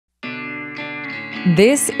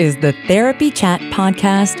This is the Therapy Chat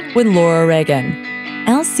podcast with Laura Reagan,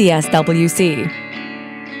 LCSW-C.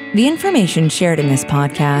 The information shared in this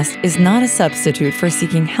podcast is not a substitute for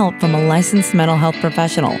seeking help from a licensed mental health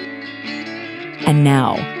professional. And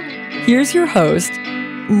now, here's your host,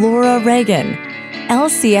 Laura Reagan,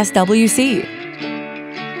 LCSW-C.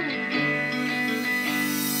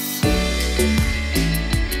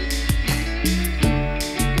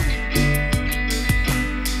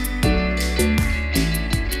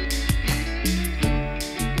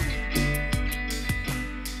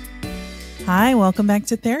 Hi, welcome back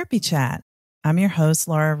to Therapy Chat. I'm your host,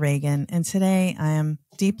 Laura Reagan, and today I am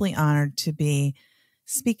deeply honored to be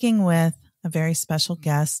speaking with a very special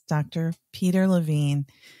guest, Dr. Peter Levine.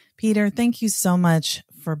 Peter, thank you so much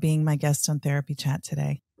for being my guest on Therapy Chat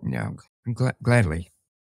today. Yeah, gladly.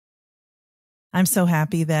 I'm so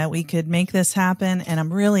happy that we could make this happen, and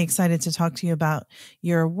I'm really excited to talk to you about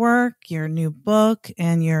your work, your new book,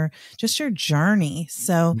 and your journey.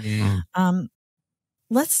 So,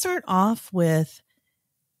 let's start off with,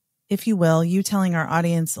 if you will, you telling our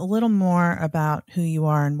audience a little more about who you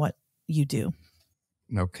are and what you do.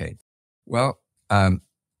 Okay. Well, I'm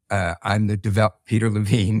Peter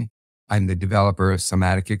Levine. I'm the developer of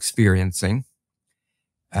Somatic Experiencing,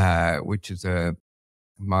 which is a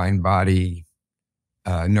mind-body,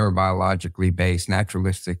 neurobiologically based,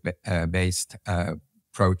 naturalistic based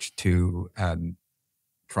approach to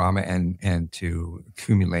trauma and to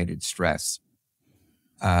accumulated stress.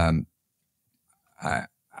 Let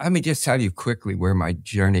me just tell you quickly where my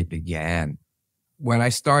journey began. When I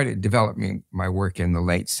started developing my work in the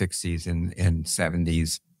late 60s and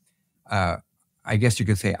 70s, I guess you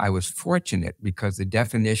could say I was fortunate because the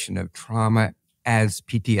definition of trauma as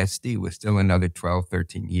PTSD was still another 12,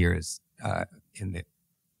 13 years in the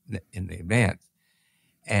advance.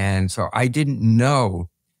 And so I didn't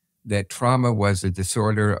know that trauma was a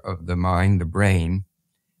disorder of the mind, the brain,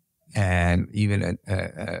 and even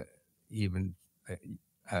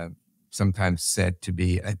sometimes said to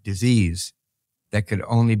be a disease that could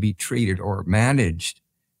only be treated or managed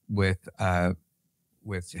with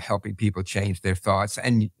helping people change their thoughts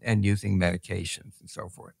and using medications and so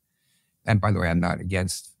forth. And by the way, I'm not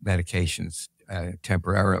against medications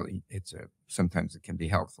temporarily. Sometimes it can be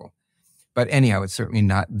helpful, but anyhow, it's certainly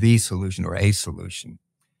not the solution or a solution.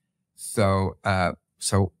 So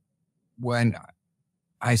when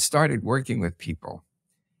I started working with people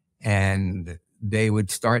and they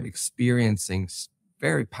would start experiencing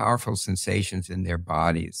very powerful sensations in their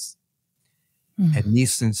bodies. And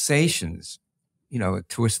these sensations, a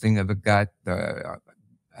twisting of the gut, the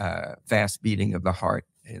fast beating of the heart,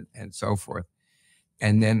 and so forth.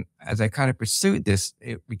 And then as I kind of pursued this,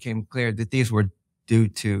 it became clear that these were due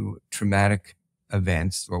to traumatic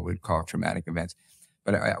events, what we'd call traumatic events.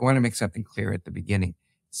 But I want to make something clear at the beginning.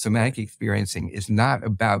 Somatic experiencing is not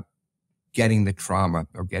about getting the trauma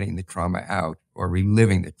or getting the trauma out or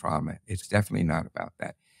reliving the trauma. It's definitely not about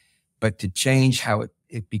that. But to change how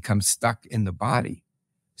it becomes stuck in the body.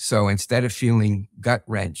 So instead of feeling gut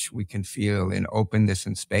wrench, we can feel an openness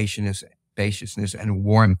and spaciousness and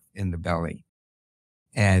warmth in the belly.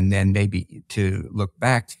 And then maybe to look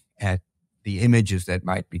back at the images that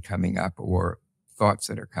might be coming up or thoughts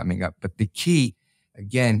that are coming up. But the key,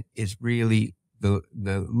 again, is really the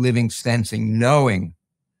living, sensing, knowing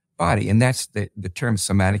body. And that's the term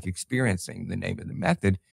somatic experiencing, the name of the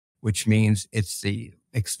method, which means it's the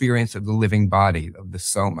experience of the living body, of the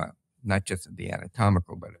soma, not just of the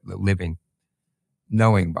anatomical, but the living,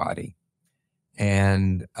 knowing body.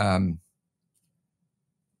 And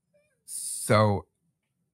so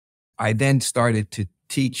I then started to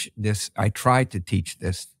teach this. I tried to teach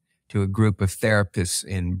this to a group of therapists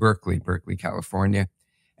in Berkeley, California.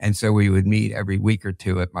 And so we would meet every week or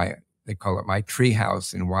two at they call it my tree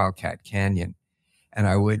house in Wildcat Canyon. And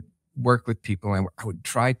I would work with people and I would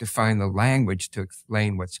try to find the language to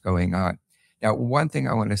explain what's going on. Now, one thing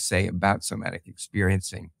I want to say about somatic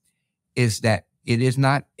experiencing is that it is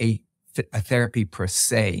not a therapy per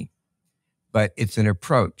se, but it's an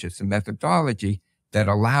approach. It's a methodology that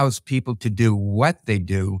allows people to do what they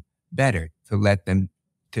do better, to let them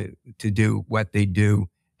to do what they do,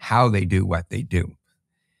 how they do what they do.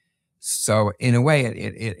 So in a way,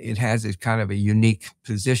 it has this kind of a unique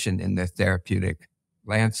position in the therapeutic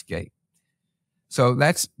landscape. So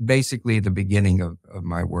that's basically the beginning of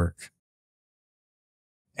my work.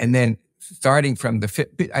 And then starting from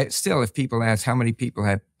if people ask how many people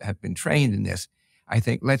have been trained in this, I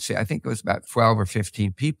think it was about 12 or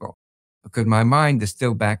 15 people, because my mind is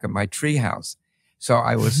still back at my treehouse. So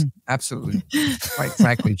I was absolutely, quite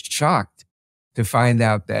frankly, shocked to find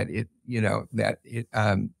out that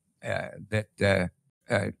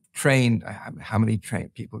trained, how many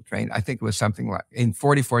people trained? I think it was something like in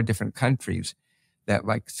 44 different countries that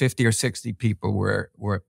like 50 or 60 people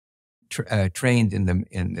were trained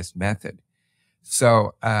in this method.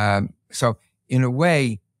 So, so in a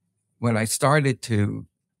way, when I started to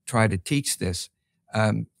try to teach this,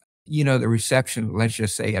 the reception, let's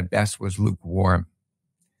just say at best, was lukewarm.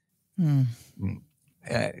 Mm.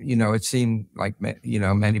 It seemed like,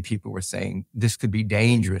 many people were saying this could be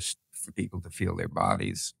dangerous for people to feel their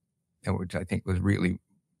bodies, which I think was really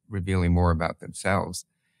revealing more about themselves.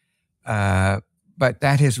 But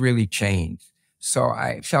that has really changed. So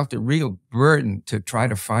I felt a real burden to try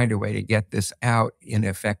to find a way to get this out in an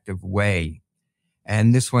effective way.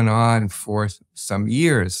 And this went on for some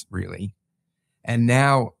years, really. And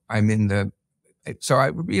now I'm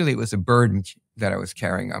it was a burden that I was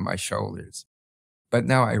carrying on my shoulders. But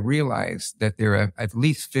now I realize that there are at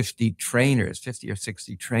least 50 or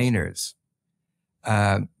 60 trainers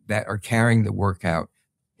that are carrying the work out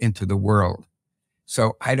into the world.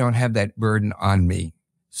 So I don't have that burden on me.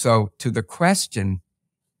 So to the question,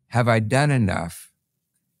 have I done enough?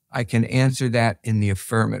 I can answer that in the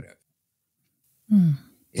affirmative. Mm.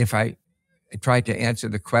 If I try to answer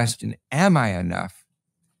the question, am I enough?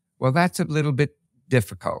 Well, that's a little bit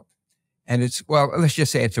difficult. And let's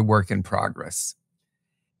just say it's a work in progress.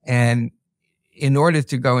 And in order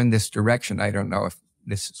to go in this direction, I don't know if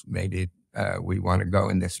this is maybe we want to go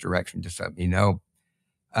in this direction, just let me know,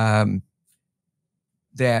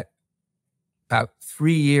 that about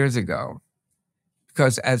 3 years ago,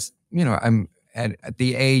 because as you know, I'm at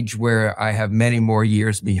the age where I have many more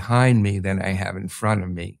years behind me than I have in front of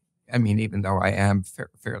me. I mean, even though I am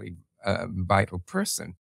fairly vital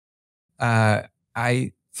person,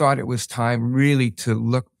 I thought it was time really to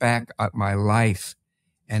look back at my life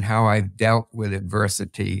and how I've dealt with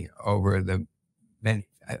adversity over the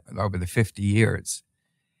 50 years.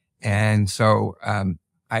 And so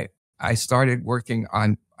I started working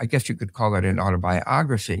on, I guess you could call it an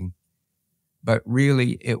autobiography, but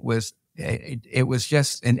really it was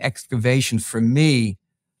just an excavation for me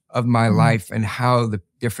of my life and how the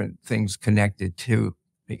different things connected to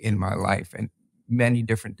in my life and many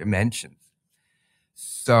different dimensions.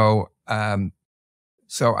 So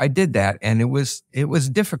I did that, and it was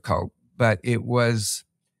difficult, but it was,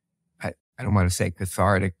 I don't want to say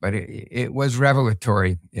cathartic, but it was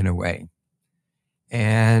revelatory in a way.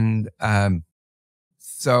 And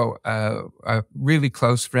so a really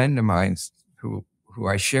close friend of mine who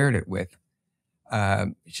I shared it with,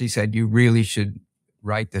 she said, you really should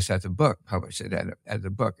write this as a book, publish it as a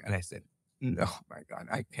book. And I said, no, my God,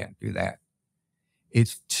 I can't do that.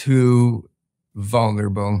 It's too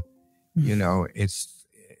vulnerable,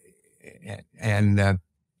 and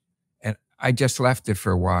I just left it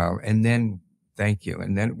for a while. And then, thank you.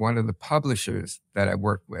 And then one of the publishers that I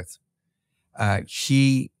worked with, I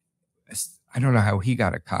don't know how he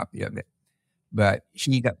got a copy of it, but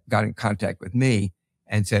he got in contact with me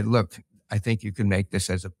and said, look, I think you can make this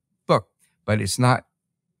as a book, but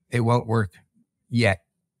it won't work yet.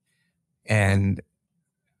 And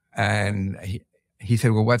he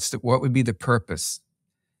said, well, what would be the purpose?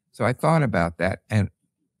 So I thought about that. And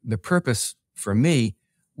the purpose for me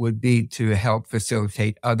would be to help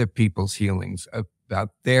facilitate other people's healings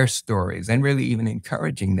about their stories and really even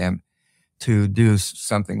encouraging them to do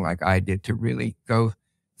something like I did, to really go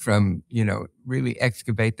from, really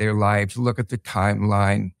excavate their lives, look at the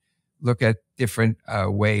timeline, look at different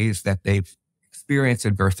ways that they've experienced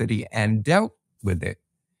adversity and dealt with it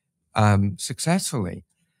successfully.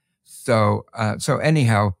 So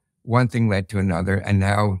anyhow, one thing led to another, and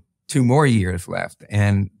now 2 more years left,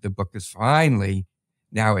 and the book is finally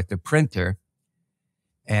now at the printer,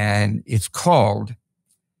 and it's called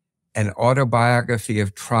An Autobiography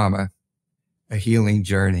of Trauma, A Healing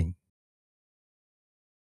Journey.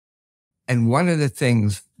 And one of the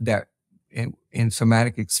things that in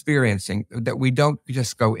somatic experiencing, that we don't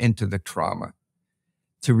just go into the trauma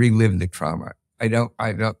to relive the trauma. I don't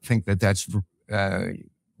think that that's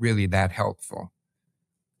really that helpful.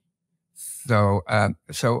 So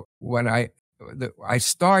when I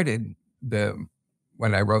started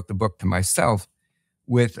when I wrote the book to myself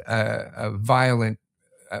with a violent,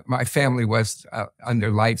 my family was under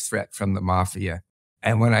life threat from the mafia.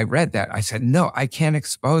 And when I read that, I said, no, I can't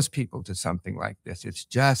expose people to something like this. It's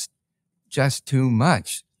just too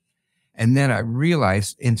much. And then I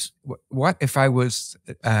realized, what if I was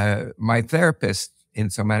my therapist in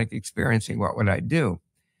somatic experiencing, what would I do?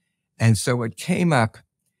 And so what came up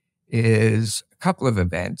is a couple of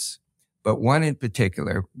events, but one in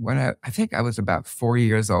particular, when I think I was about 4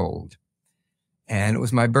 years old, and it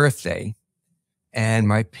was my birthday. And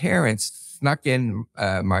my parents snuck in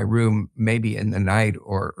my room maybe in the night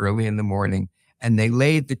or early in the morning, and they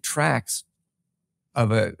laid the tracks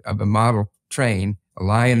of a model train, a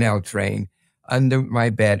Lionel train, under my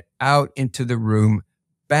bed, out into the room,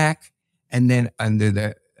 back, and then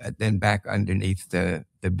then back underneath the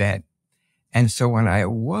bed. And so when I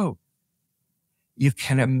awoke, you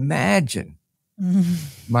can imagine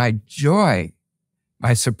my joy,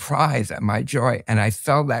 my surprise, and my joy. And I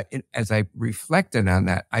felt that as I reflected on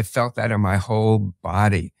that, I felt that in my whole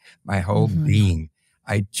body, my whole being.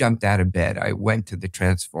 I jumped out of bed. I went to the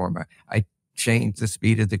transformer. I changed the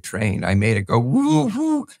speed of the train. I made it go woo,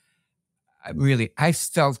 woo. I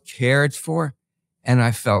felt cared for, and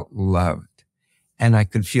I felt loved. And I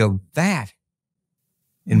could feel that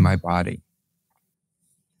in my body.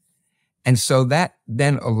 And so that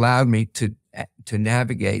then allowed me to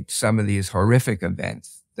navigate some of these horrific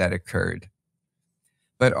events that occurred,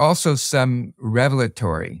 but also some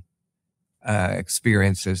revelatory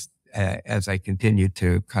experiences as I continued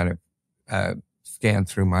to kind of scan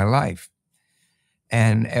through my life.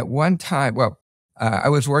 And at one time, I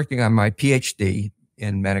was working on my PhD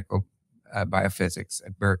in medical biophysics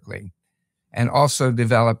at Berkeley, and also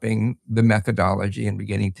developing the methodology and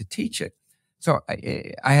beginning to teach it. So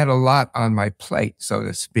I had a lot on my plate, so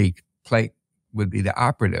to speak. Plate would be the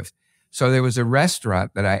operative. So there was a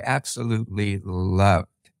restaurant that I absolutely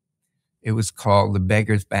loved. It was called the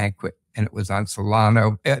Beggar's Banquet, and it was on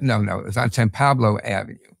Solano. It was on San Pablo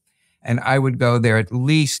Avenue. And I would go there at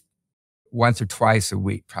least once or twice a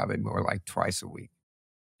week, probably more like twice a week.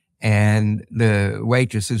 And the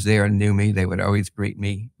waitresses there knew me. They would always greet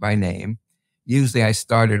me by name. Usually I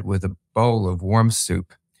started with a bowl of warm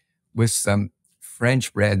soup with some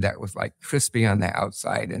French bread that was like crispy on the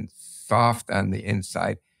outside and soft on the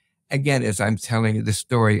inside. Again, as I'm telling you the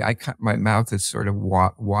story, my mouth is sort of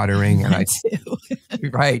watering. And too.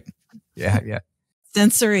 Right. Yeah.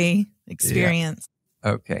 Sensory experience.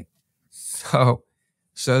 Yeah. Okay. So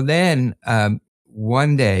then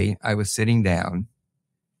one day I was sitting down,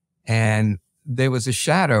 and there was a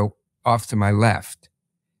shadow off to my left.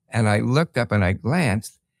 And I looked up and I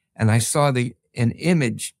glanced, and I saw an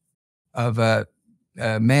image of a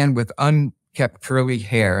man with unkept curly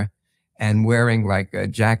hair and wearing like a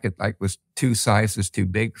jacket like was 2 sizes too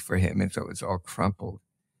big for him. And so it was all crumpled.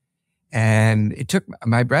 And it took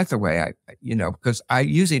my breath away, because I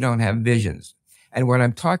usually don't have visions. And what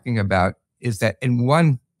I'm talking about is that in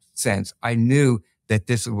one sense, I knew that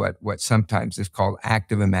this is what sometimes is called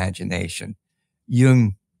active imagination.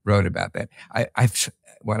 Jung wrote about that.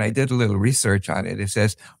 When I did a little research on it, it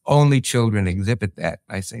says only children exhibit that.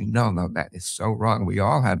 I say, no, that is so wrong. We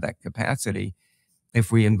all have that capacity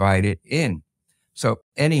if we invite it in. So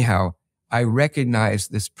anyhow, I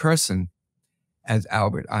recognized this person as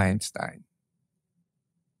Albert Einstein.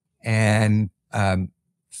 And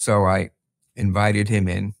so I invited him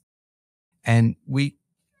in, and we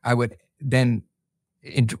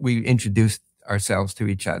introduced ourselves to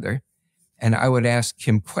each other, and I would ask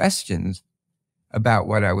him questions about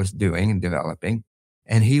what I was doing and developing,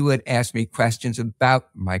 and he would ask me questions about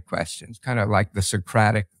my questions, kind of like the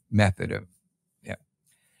Socratic method of, yeah.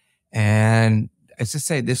 And as I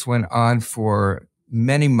say, this went on for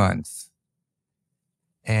many months.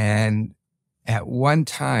 And at one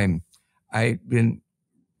time, I'd been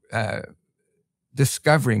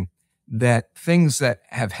discovering that things that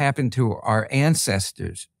have happened to our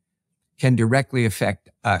ancestors can directly affect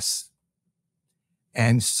us.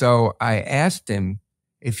 And so I asked him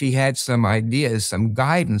if he had some ideas, some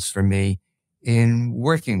guidance for me in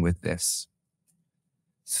working with this.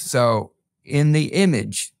 So in the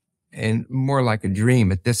image, and more like a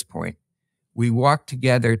dream at this point, we walked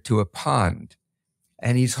together to a pond,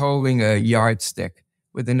 and he's holding a yardstick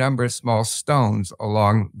with a number of small stones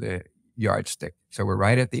along the yardstick. So we're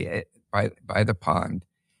right at the by the pond.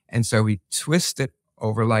 And so we twist it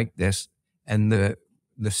over like this, and the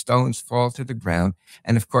stones fall to the ground.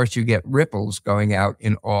 And of course, you get ripples going out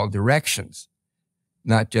in all directions,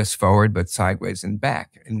 not just forward, but sideways and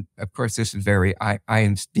back. And of course, this is very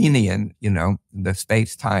Einsteinian, the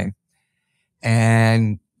space-time.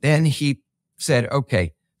 And then he said,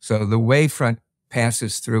 okay, so the wavefront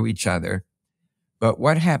passes through each other. But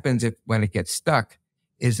what happens when it gets stuck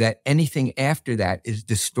is that anything after that is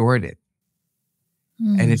distorted.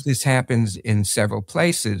 And if this happens in several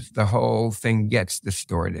places, the whole thing gets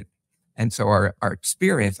distorted. And so our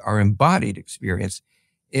experience, our embodied experience,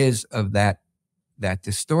 is of that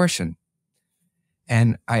distortion.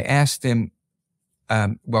 And I asked him,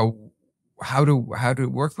 well, how to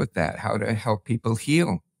work with that, how to help people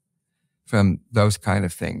heal from those kind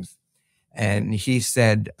of things. And he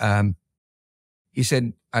said, he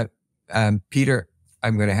said, Peter,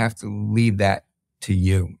 I'm going to have to leave that to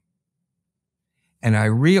you. And I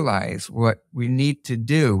realized what we need to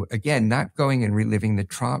do, again, not going and reliving the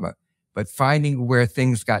trauma, but finding where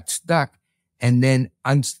things got stuck and then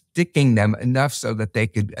unsticking them enough so that they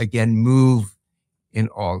could, again, move in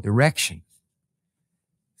all directions.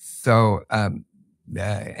 So,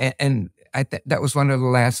 that was one of the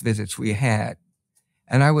last visits we had.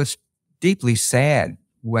 And I was deeply sad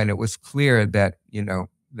when it was clear that,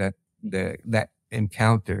 that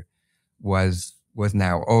encounter was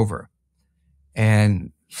now over.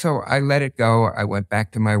 And so I let it go. I went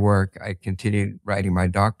back to my work. I continued writing my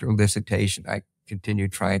doctoral dissertation. I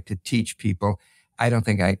continued trying to teach people. I don't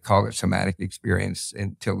think I called it somatic experience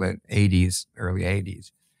until the early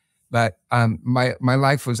 80s. But my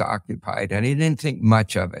life was occupied, and I didn't think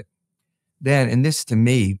much of it then. And this, to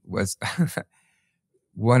me, was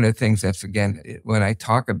one of the things that's, again, when I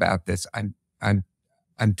talk about this, I'm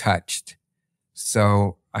touched.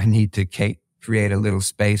 So I need to create a little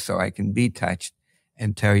space so I can be touched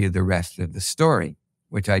and tell you the rest of the story,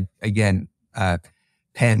 which I, again,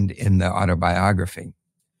 penned in the autobiography.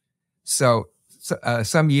 So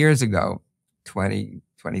some years ago, 30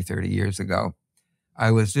 years ago,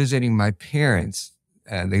 I was visiting my parents.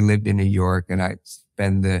 They lived in New York, and I'd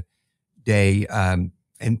spend the day and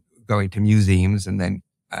going to museums, and then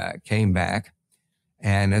came back.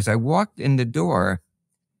 And as I walked in the door,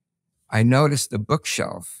 I noticed a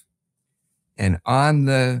bookshelf. And on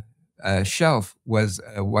the shelf was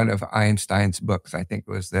one of Einstein's books. I think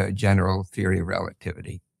it was the General Theory of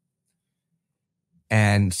Relativity.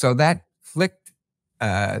 And so that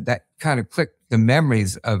kind of clicked the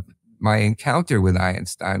memories of my encounter with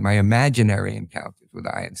Einstein, my imaginary encounters with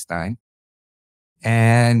Einstein.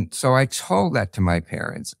 And so I told that to my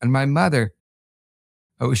parents. And my mother,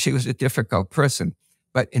 she was a difficult person,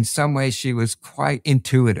 but in some ways she was quite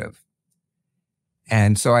intuitive.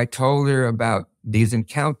 And so I told her about these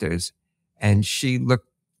encounters, and she looked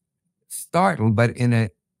startled, but in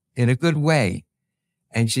a good way.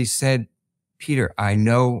 And she said, Peter, I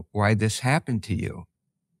know why this happened to you.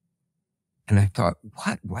 And I thought,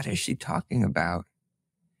 what is she talking about?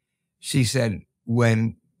 She said,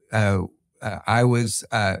 when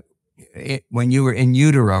when you were in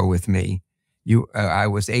utero with me, I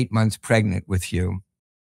was 8 months pregnant with you,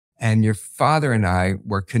 and your father and I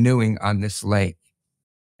were canoeing on this lake.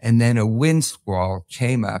 And then a wind squall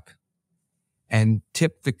came up and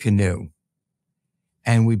tipped the canoe.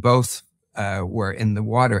 And we both were in the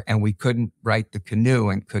water, and we couldn't right the canoe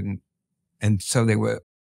and so they were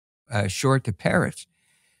sure to perish.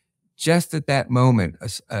 Just at that moment,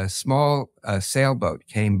 a small sailboat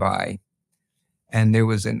came by, and there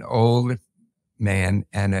was an old man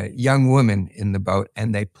and a young woman in the boat,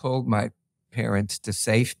 and they pulled my parents to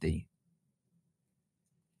safety.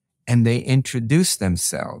 And they introduced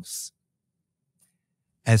themselves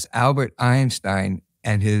as Albert Einstein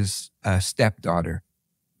and his stepdaughter.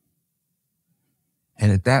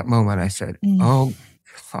 And at that moment, I said, oh,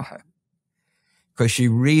 God. Because she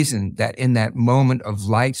reasoned that in that moment of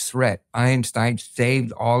life's threat, Einstein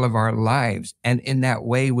saved all of our lives. And in that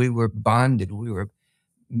way, we were bonded. We were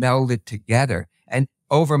melded together. And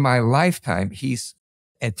over my lifetime,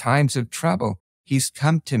 at times of trouble, he's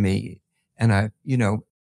come to me, and I've,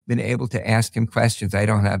 been able to ask him questions. I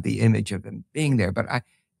don't have the image of him being there, but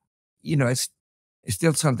it's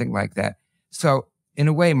still something like that. So in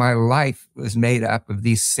a way, my life was made up of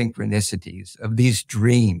these synchronicities, of these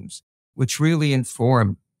dreams, which really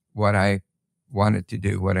informed what I wanted to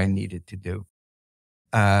do, what I needed to do.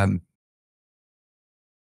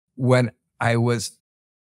 When I was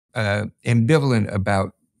ambivalent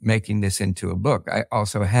about making this into a book, I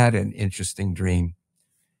also had an interesting dream.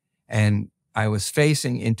 And I was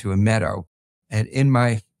facing into a meadow, and in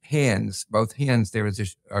my hands, both hands, there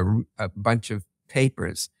was a bunch of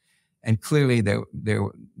papers, and clearly there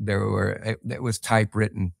was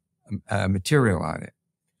typewritten material on it.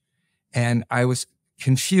 And I was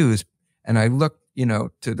confused, and I looked,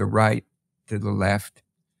 to the right, to the left,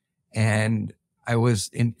 and I was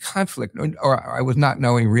in conflict, or I was not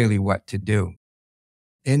knowing really what to do.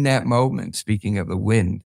 In that moment, speaking of the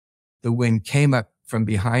wind came up from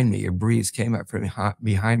behind me, a breeze came up from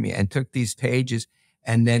behind me and took these pages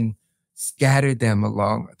and then scattered them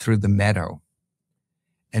along through the meadow.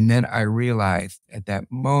 And then I realized at that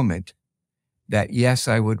moment that, yes,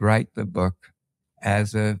 I would write the book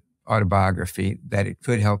as an autobiography, that it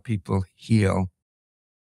could help people heal.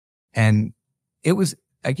 And it was,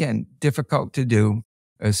 again, difficult to do,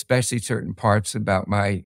 especially certain parts about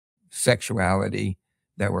my sexuality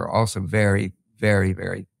that were also very, very,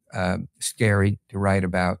 very scary to write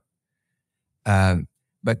about.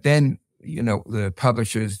 But then, the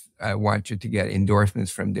publishers want you to get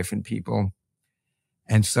endorsements from different people.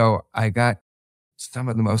 And so I got some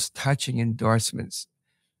of the most touching endorsements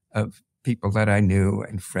of people that I knew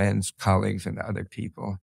and friends, colleagues, and other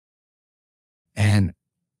people. And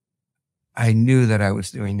I knew that I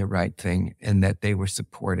was doing the right thing and that they were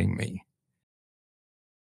supporting me.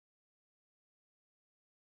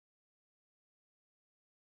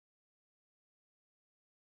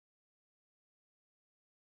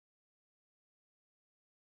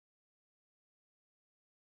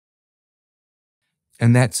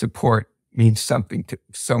 And that support means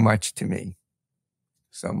so much to me,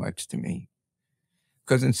 so much to me.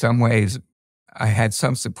 Because in some ways, I had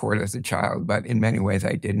some support as a child, but in many ways,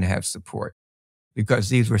 I didn't have support because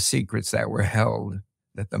these were secrets that were held,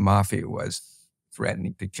 that the mafia was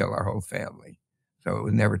threatening to kill our whole family. So it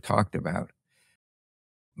was never talked about.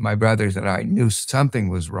 My brothers and I knew something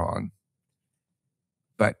was wrong,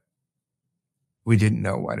 but we didn't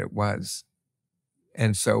know what it was.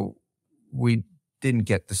 And so we didn't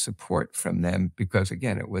get the support from them because,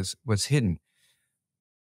 again, it was hidden.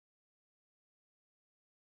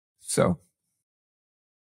 So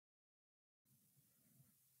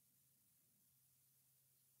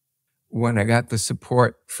when I got the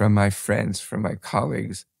support from my friends, from my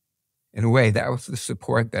colleagues, in a way, that was the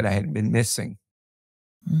support that I had been missing.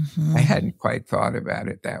 Mm-hmm. I hadn't quite thought about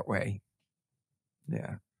it that way.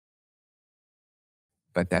 Yeah.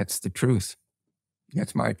 But that's the truth.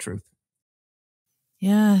 That's my truth.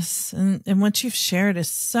 Yes. And what you've shared is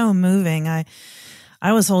so moving. I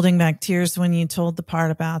was holding back tears when you told the part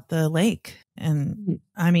about the lake. And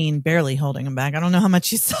I mean, barely holding them back. I don't know how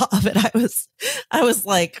much you saw of it. I was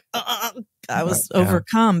like, I was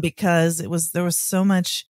overcome because there was so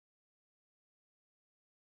much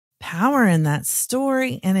power in that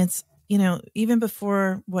story. And it's, even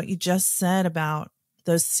before what you just said about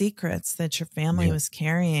those secrets that your family was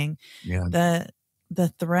carrying, the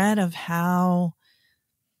thread of how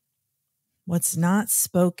what's not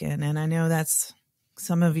spoken. And I know that's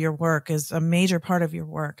some of your work is a major part of your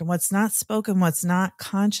work, and what's not spoken, what's not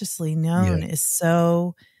consciously known is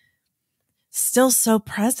still so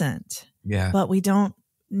present. Yeah. But we don't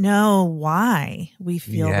know why we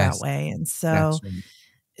feel that way. And so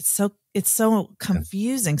it's so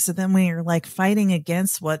confusing. So then we are like fighting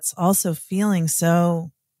against what's also feeling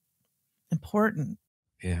so important.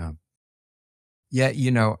 Yeah. Yeah.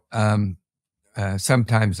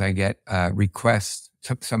 Sometimes I get requests.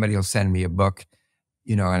 Somebody will send me a book,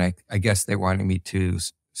 and I guess they wanted me to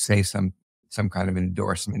say some kind of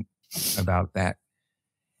endorsement about that.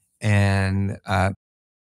 And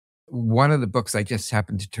one of the books, I just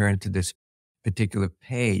happened to turn to this particular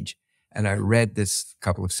page, and I read this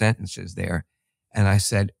couple of sentences there, and I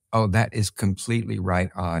said, "Oh, that is completely right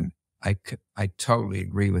on. I totally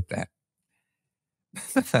agree with that."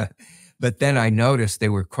 But then I noticed they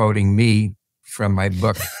were quoting me from my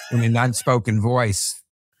book in an unspoken voice.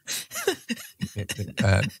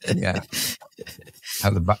 How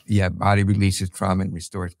the body releases trauma and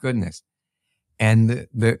restores goodness. And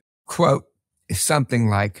the quote is something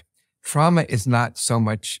like, "Trauma is not so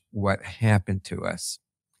much what happened to us,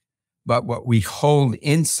 but what we hold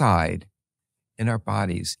inside in our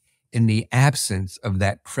bodies in the absence of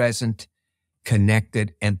that present,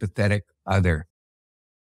 connected, empathetic other."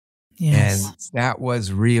 Yes. And that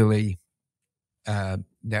was really,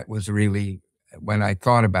 when I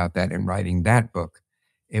thought about that in writing that book,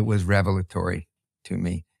 it was revelatory to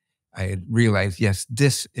me. I had realized, yes,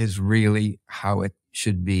 this is really how it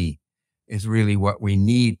should be. It's really what we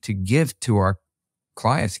need to give to our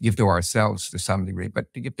clients, give to ourselves to some degree,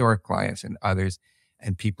 but to give to our clients and others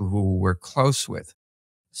and people who we're close with.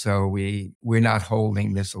 So we're not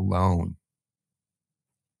holding this alone.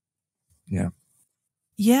 Yeah.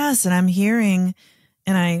 Yes. And I'm hearing,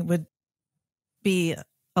 and I would be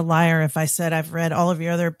a liar if I said I've read all of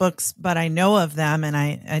your other books, but I know of them and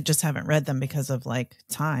I just haven't read them because of like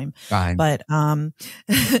time. Fine. But,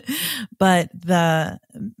 but the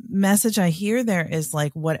message I hear there is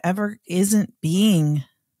like, whatever isn't being,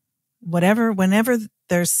 whenever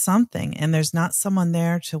there's something and there's not someone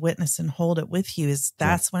there to witness and hold it with you,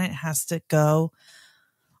 that's when it has to go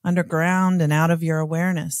underground and out of your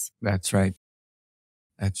awareness. That's right.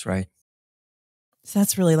 That's right. So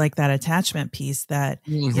that's really like that attachment piece that,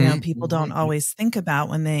 people don't always think about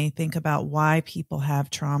when they think about why people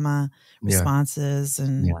have trauma responses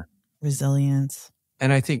and resilience.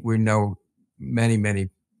 And I think we know many,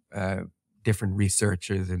 many different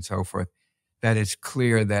researchers and so forth, that it's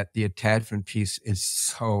clear that the attachment piece is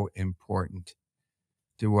so important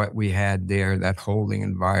to what we had there, that holding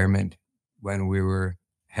environment when we were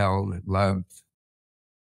held, loved.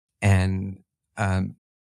 And,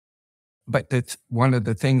 but that's one of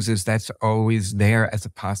the things is that's always there as a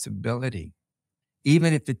possibility.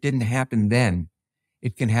 Even if it didn't happen then,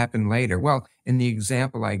 it can happen later. Well, in the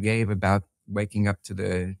example I gave about waking up to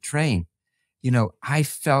the train, I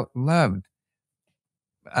felt loved,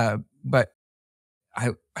 but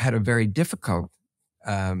I had a very difficult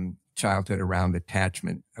childhood around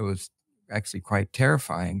attachment. It was actually quite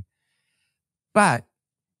terrifying. But,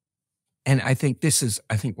 and I think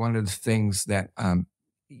one of the things that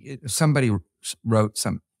somebody wrote,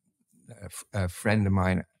 a friend of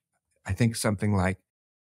mine, I think something like,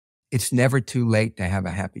 it's never too late to have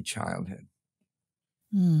a happy childhood.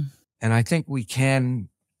 Mm. And I think we can,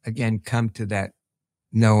 again, come to that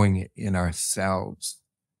knowing it in ourselves.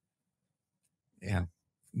 Yeah.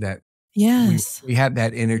 That Yes. we have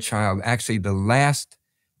that inner child. Actually, the last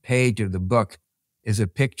page of the book is a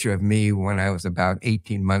picture of me when I was about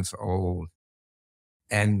 18 months old.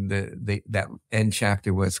 And that end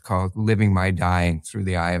chapter was called Living My Dying Through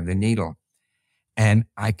the Eye of the Needle. And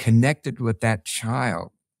I connected with that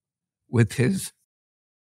child, with his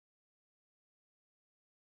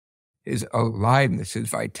aliveness, his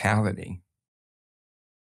vitality.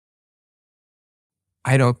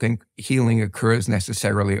 I don't think healing occurs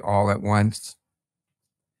necessarily all at once,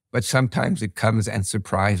 but sometimes it comes and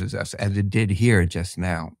surprises us, as it did here just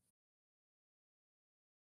now.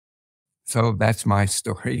 So that's my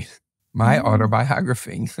story, my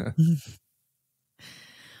autobiography.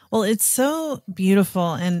 Well, it's so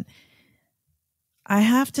beautiful. And I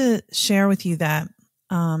have to share with you that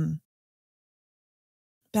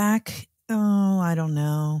back, I don't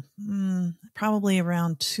know, probably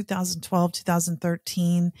around 2012,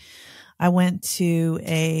 2013, I went to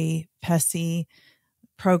a PESI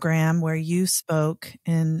program where you spoke,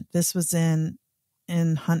 and this was in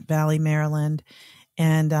Hunt Valley, Maryland.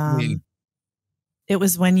 And it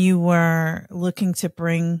was when you were looking to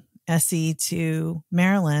bring Essie to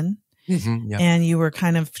Maryland, Yeah. and you were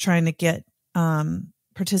kind of trying to get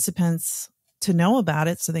participants to know about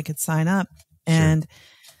it so they could sign up. Sure. And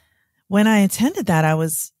when I attended that, I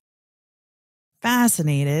was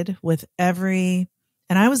fascinated with and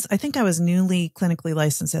I think I was newly clinically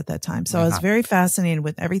licensed at that time. So I was very fascinated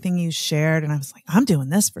with everything you shared. And I was like, I'm doing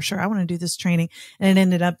this for sure. I want to do this training. And it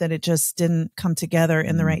ended up that it just didn't come together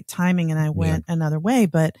in the right timing. And I went another way.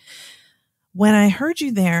 But when I heard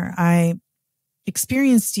you there, I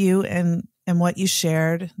experienced you and what you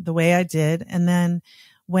shared the way I did. And then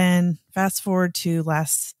when fast forward to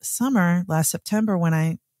last September, when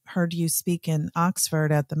I heard you speak in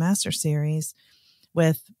Oxford at the Master Series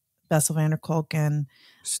with Bessel van der Kolk and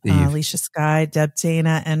Alicia Skye, Deb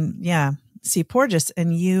Dana, and C. Porges,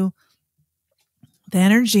 and the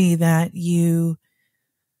energy that you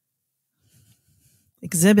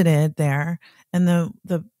exhibited there, and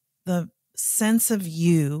the sense of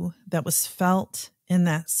you that was felt in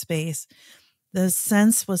that space, the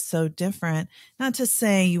sense was so different. Not to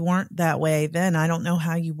say you weren't that way then. I don't know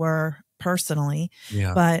how you were personally,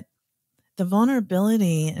 but the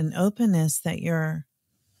vulnerability and openness that you're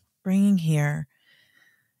bringing here,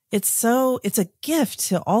 it's a gift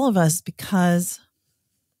to all of us, because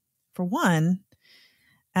for one,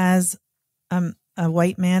 as a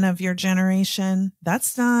white man of your generation,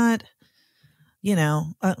 that's not,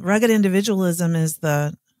 rugged individualism is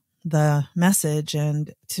the message,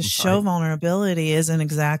 and to show vulnerability isn't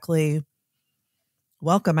exactly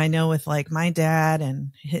welcome. I know with like my dad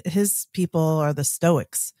and his people are the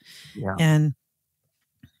Stoics, and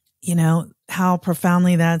how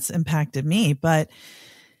profoundly that's impacted me. But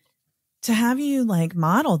to have you like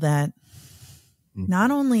model that,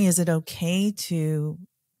 not only is it okay to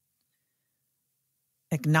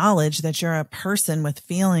acknowledge that you're a person with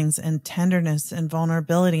feelings and tenderness and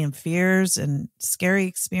vulnerability and fears and scary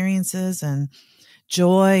experiences and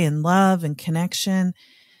joy and love and connection,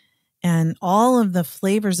 and all of the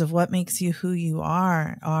flavors of what makes you who you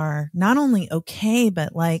are not only okay,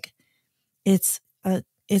 but like it's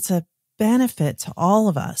a benefit to all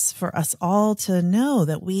of us, for us all to know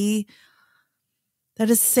that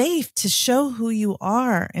it's safe to show who you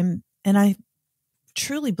are. And I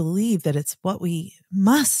truly believe that it's what we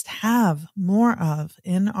must have more of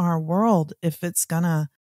in our world if it's gonna,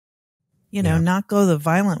 not go the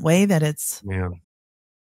violent way that it's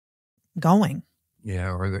going.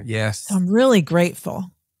 Yes. So I'm really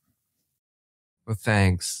grateful. Well,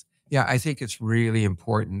 thanks. Yeah, I think it's really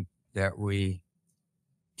important that we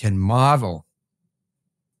can model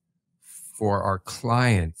for our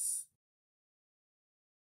clients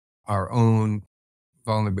our own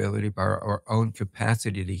vulnerability, our own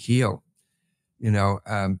capacity to heal.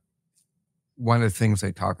 one of the things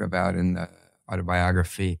I talk about in the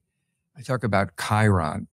autobiography, I talk about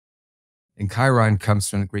Chiron. And Chiron comes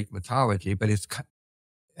from the Greek mythology, but it's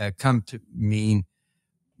come to mean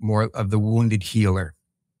more of the wounded healer.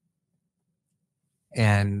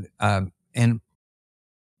 And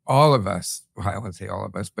all of us, well, I won't say all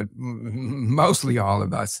of us, but mostly all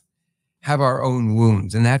of us have our own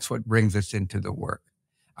wounds. And that's what brings us into the work.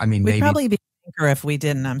 I mean, We'd maybe probably be thinker if we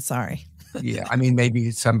didn't. I'm sorry. yeah. I mean,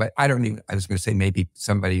 maybe somebody, I was going to say maybe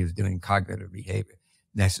somebody who's doing cognitive behavior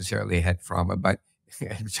necessarily had trauma, but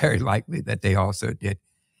it's very likely that they also did.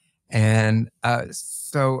 And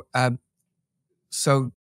so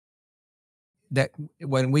that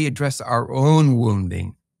when we address our own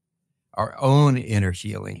wounding, our own inner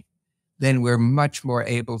healing, then we're much more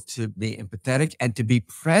able to be empathetic and to be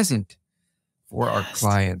present for our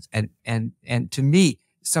clients. And to me,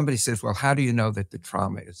 somebody says, well, how do you know that the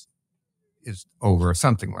trauma is over or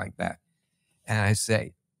something like that? And I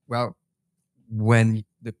say, well, when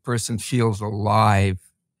the person feels alive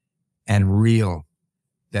and real,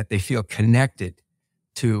 that they feel connected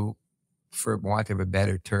to, for want of a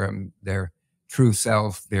better term, their true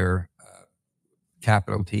self, their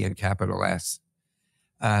capital T and capital S,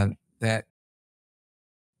 that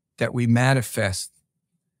we manifest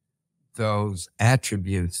those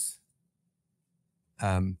attributes.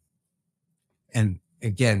 And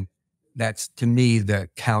again, that's to me the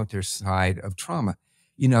counter side of trauma.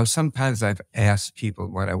 You know, sometimes I've asked people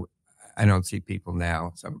what I don't see people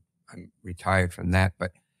now, so I'm retired from that,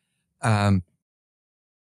 but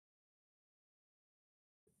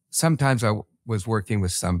sometimes I was working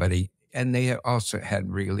with somebody and they also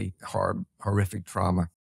had really horrific trauma.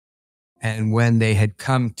 And when they had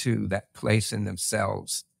come to that place in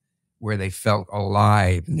themselves where they felt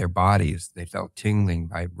alive in their bodies, they felt tingling,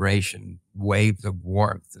 vibration, waves of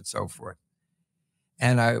warmth, and so forth.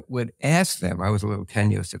 And I would ask them, I was a little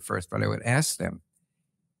tenuous at first, but I would ask them,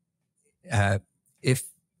 if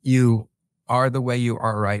you are the way you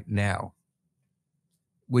are right now,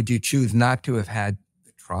 would you choose not to have had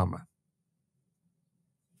the trauma?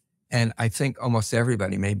 And I think almost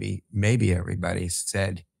everybody, maybe everybody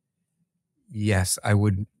said, yes, I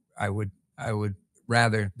would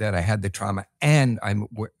rather that I had the trauma and I'm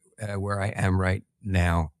where I am right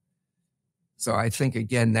now. So I think,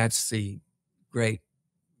 again, that's the great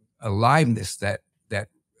aliveness that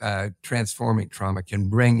transforming trauma can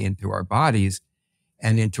bring into our bodies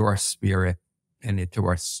and into our spirit and into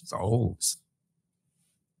our souls.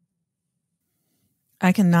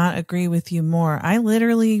 I cannot agree with you more. I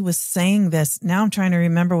literally was saying this. Now I'm trying to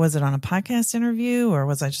remember, was it on a podcast interview or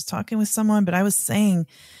was I just talking with someone? But I was saying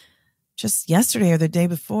just yesterday or the day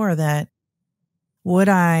before that would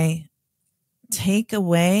I take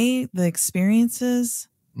away the experiences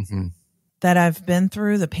that I've been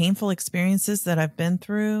through, the painful experiences that I've been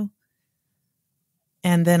through,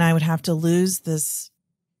 and then I would have to lose this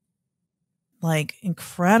like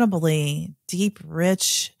incredibly deep,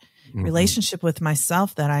 rich relationship with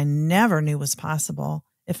myself that I never knew was possible.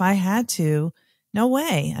 If I had to, no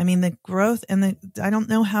way. I mean, the growth and I don't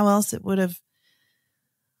know how else it would have,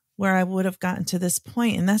 where I would have gotten to this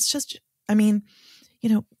point. And that's just, I mean,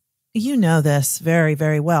 you know this very,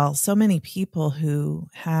 very well. So many people who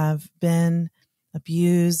have been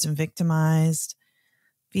abused and victimized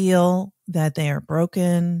feel that they are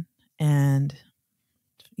broken and,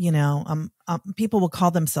 people will call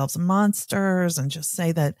themselves monsters and just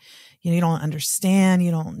say that, you don't understand. You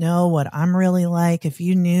don't know what I'm really like. If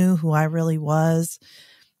you knew who I really was,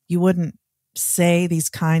 you wouldn't say these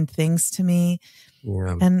kind things to me.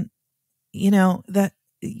 Yeah. And, that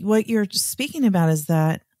what you're speaking about is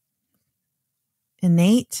that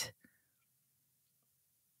innate,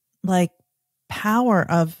 like, power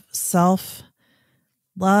of self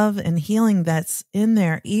love and healing that's in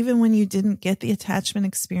there, even when you didn't get the attachment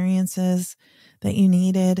experiences that you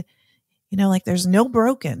needed, like there's no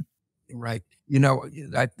broken. Right.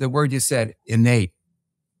 The word you said, innate.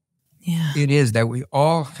 Yeah. It is that we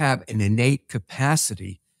all have an innate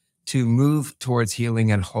capacity to move towards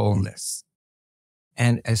healing and wholeness.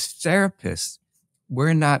 And as therapists,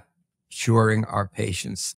 we're not curing our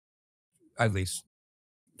patients, at least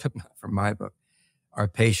from my book, our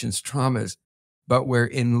patients' traumas, but we're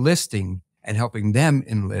enlisting and helping them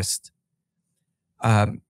enlist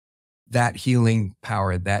that healing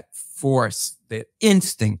power, that force, the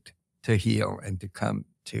instinct to heal and to come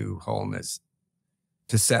to wholeness,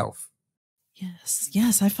 to self.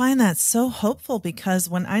 Yes. I find that so hopeful because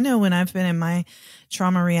when I've been in my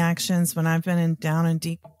trauma reactions, when I've been down in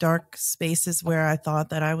deep, dark spaces where I thought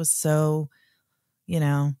that I was so,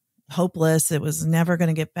 hopeless, it was never going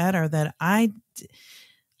to get better, that I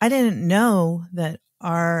I didn't know that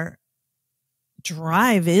our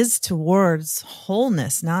drive is towards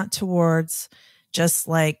wholeness, not towards just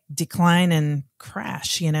like decline and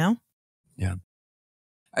crash, you know? Yeah,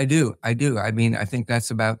 I do. I mean, I think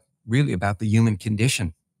that's really about the human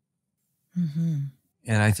condition. Mm-hmm.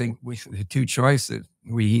 And I think the two choices,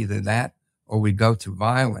 we either that or we go to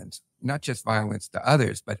violence, not just violence to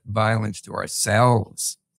others, but violence to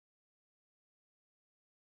ourselves.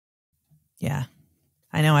 Yeah,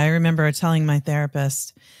 I know. I remember telling my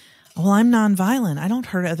therapist, well, I'm nonviolent. I don't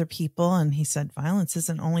hurt other people. And he said, violence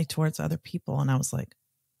isn't only towards other people. And I was like,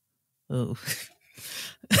 oh.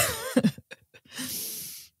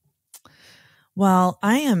 Well,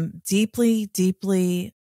 I am deeply,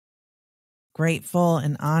 deeply grateful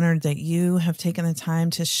and honored that you have taken the time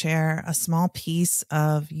to share a small piece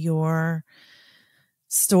of your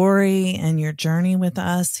story and your journey with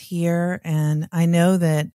us here. And I know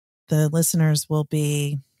that the listeners will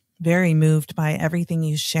be very moved by everything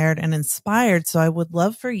you shared and inspired. So I would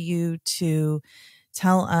love for you to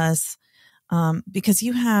tell us, because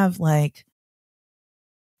you have like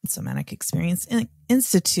Somatic Experiencing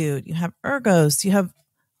Institute, you have Ergos, you have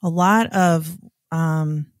a lot of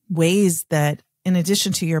ways that, in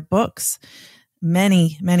addition to your books,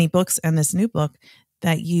 many, many books and this new book,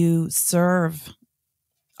 that you serve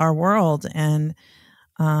our world. And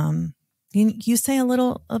you say a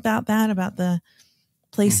little about that, about the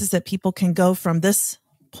places that people can go from this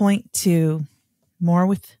point to more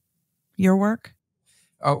with your work?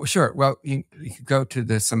 Oh, sure. Well, you could go to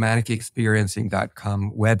the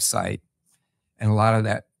somaticexperiencing.com website, and a lot of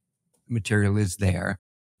that material is there.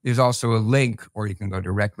 There's also a link, or you can go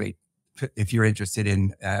directly if you're interested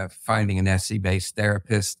in finding an SC-based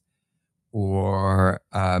therapist or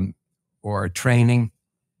training.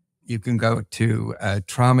 You can go to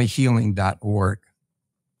traumahealing.org,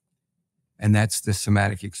 and that's the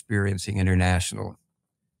Somatic Experiencing International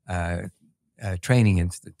Training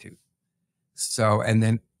Institute. So, and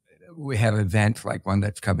then we have an event like one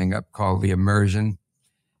that's coming up called the Immersion,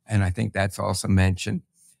 and I think that's also mentioned.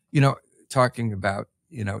 Talking about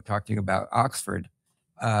Oxford,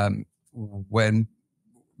 when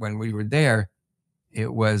we were there,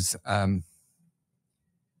 it was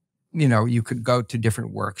you could go to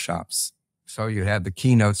different workshops. So you had the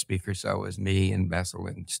keynote speaker, so it was me and Bessel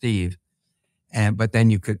and Steve, but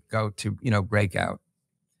then you could go to breakout.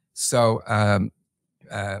 So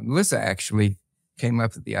Melissa actually came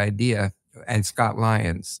up with the idea, and Scott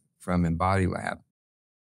Lyons from Embody Lab,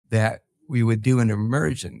 that we would do an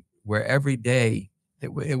immersion where every day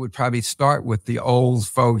it would probably start with the old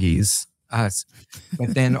fogies, us,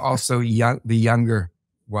 but then also the younger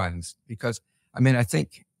ones. Because I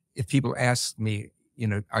think if people ask me,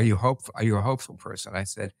 are you hopeful? Are you a hopeful person? I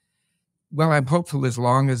said, well, I'm hopeful as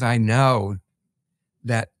long as I know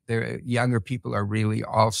that the younger people are really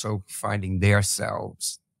also finding their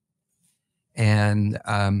selves. And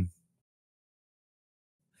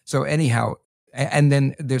so anyhow, and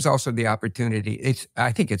then there's also the opportunity.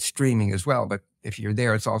 I think it's streaming as well, but if you're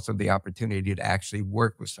there, it's also the opportunity to actually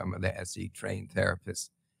work with some of the SE trained therapists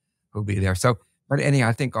who'll be there. So, but anyhow,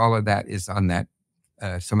 I think all of that is on that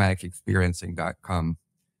somaticexperiencing.com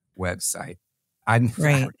website.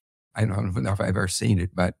 Right. I don't know if I've ever seen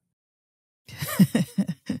it, but.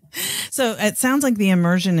 So it sounds like the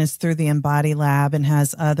immersion is through the Embody Lab and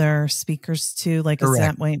has other speakers too. Like is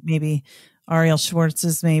that way, maybe Ariel Schwartz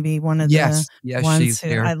is maybe one of the ones she's who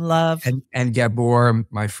there. I love. And Gabor,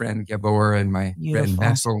 my friend Gabor, and my Beautiful.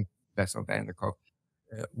 friend Bessel van der Kolk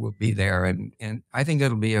will be there. And I think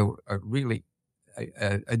it'll be a really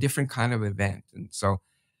a different kind of event. And so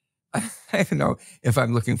I don't know if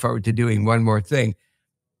I'm looking forward to doing one more thing,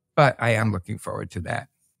 but I am looking forward to that.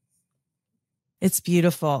 It's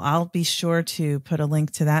beautiful. I'll be sure to put a link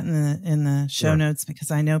to that in the show notes, because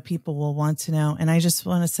I know people will want to know. And I just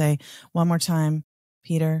want to say one more time,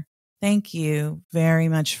 Peter, thank you very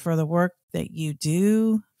much for the work that you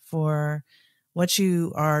do, for what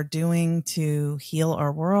you are doing to heal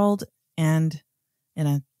our world, and in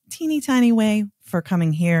a teeny tiny way for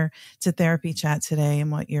coming here to Therapy Chat today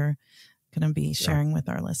and what you're going to be sharing with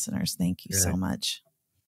our listeners. Thank you so much.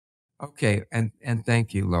 Okay. And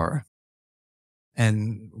thank you, Laura.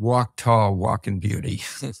 And walk tall, walk in beauty.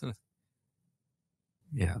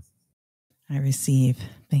 Yeah. I receive.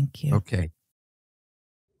 Thank you. Okay.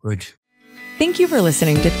 Good. Thank you for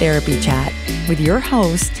listening to Therapy Chat with your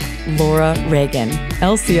host, Laura Reagan,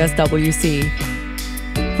 LCSW-C.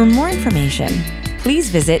 For more information, please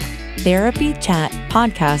visit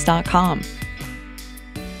therapychatpodcast.com.